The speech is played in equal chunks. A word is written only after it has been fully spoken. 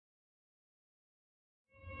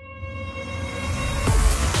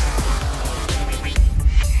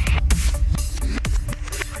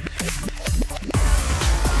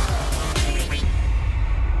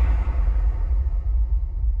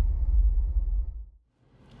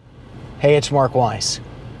Hey, it's Mark Weiss.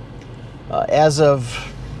 As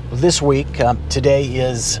of this week, today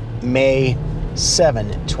is May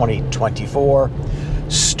 7, 2024.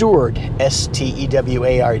 Steward,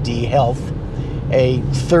 S-T-E-W-A-R-D Health, a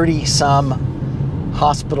 30-some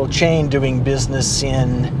hospital chain doing business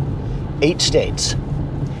in 8 states,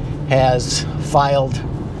 has filed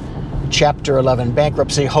Chapter 11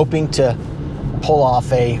 bankruptcy, hoping to pull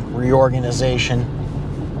off a reorganization.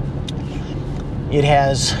 It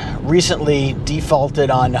has recently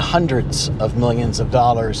defaulted on hundreds of millions of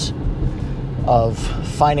dollars of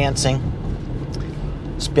financing.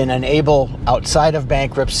 It's been unable, outside of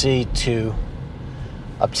bankruptcy, to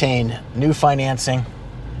obtain new financing,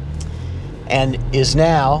 and is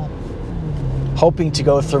now hoping to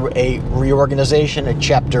go through a reorganization, a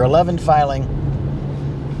Chapter 11 filing,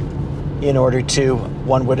 in order to,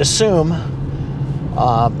 one would assume,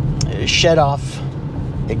 shed off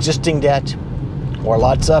existing debt, or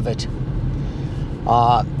lots of it,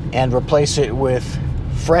 and replace it with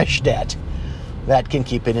fresh debt that can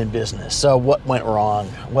keep it in business. So what went wrong?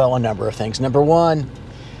 Well, a number of things. Number one,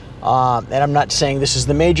 and I'm not saying this is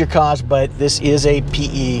the major cause, but this is a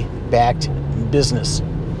PE-backed business.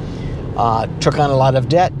 Took on a lot of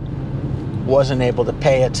debt, wasn't able to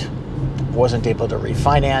pay it, wasn't able to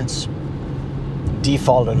refinance,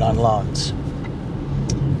 defaulted on loans.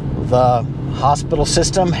 The hospital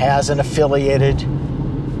system has an affiliated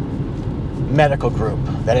medical group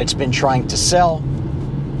that it's been trying to sell,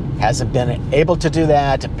 hasn't been able to do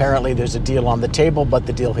that. Apparently there's a deal on the table, but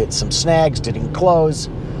the deal hit some snags, didn't close.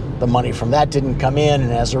 The money from that didn't come in,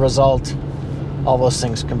 and as a result, all those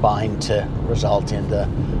things combined to result in the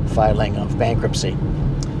filing of bankruptcy.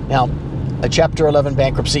 Now, a Chapter 11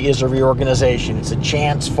 bankruptcy is a reorganization. It's a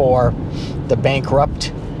chance for the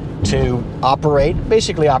bankrupt to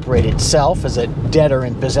basically operate itself as a debtor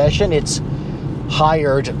in possession. It's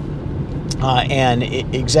hired an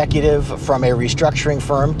executive from a restructuring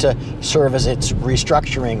firm to serve as its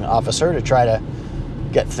restructuring officer to try to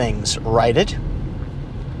get things righted.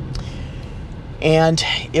 And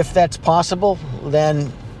if that's possible,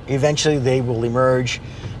 then eventually they will emerge.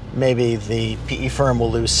 Maybe the PE firm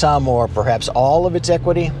will lose some or perhaps all of its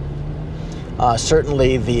equity.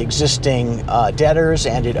 Certainly the existing debtors,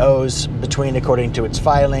 and it owes between, according to its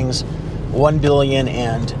filings, $1 billion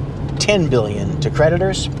and $10 billion to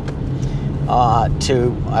creditors,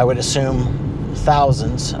 to, I would assume,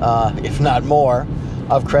 thousands, if not more,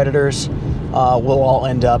 of creditors will all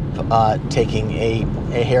end up taking a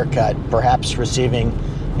haircut, perhaps receiving,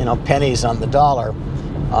 pennies on the dollar,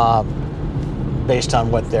 based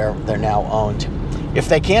on what they're now owned. If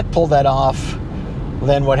they can't pull that off,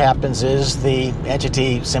 then what happens is the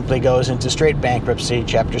entity simply goes into straight bankruptcy,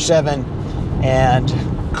 Chapter 7, and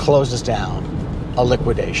closes down, a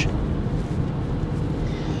liquidation.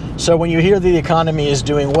 So when you hear the economy is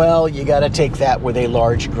doing well, you got to take that with a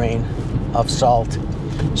large grain of salt.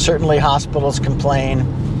 Certainly hospitals complain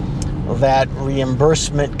that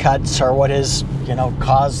reimbursement cuts are what has,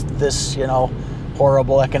 caused this,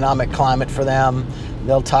 horrible economic climate for them.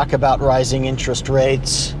 They'll talk about rising interest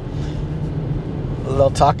rates.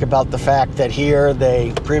 They'll talk about the fact that here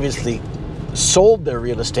they previously sold their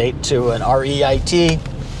real estate to an REIT,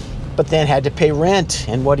 but then had to pay rent.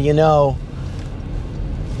 And what do you know?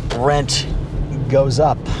 Rent goes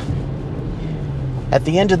up. At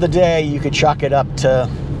the end of the day, you could chalk it up to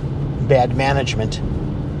bad management.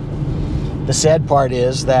 The sad part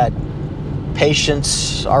is that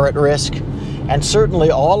patients are at risk, and certainly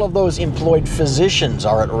all of those employed physicians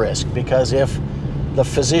are at risk, because if the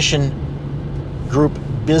physician group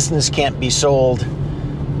business can't be sold,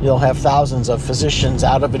 you'll have thousands of physicians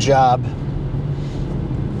out of a job,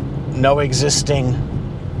 no existing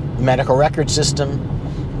medical record system,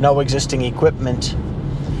 no existing equipment,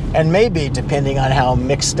 and maybe, depending on how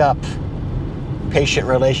mixed up patient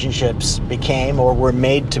relationships became or were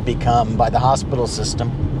made to become by the hospital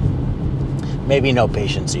system, maybe no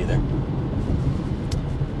patients either.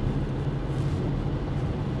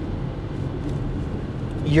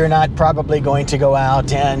 You're not probably going to go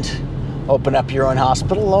out and open up your own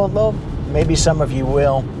hospital, although maybe some of you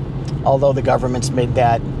will, although the government's made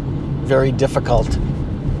that very difficult.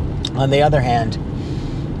 On the other hand,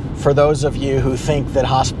 for those of you who think that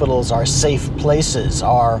hospitals are safe places,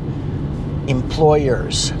 are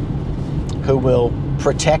employers who will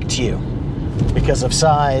protect you because of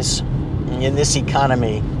size, in this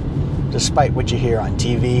economy, despite what you hear on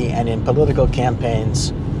TV and in political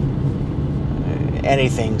campaigns,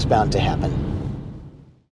 anything's bound to happen.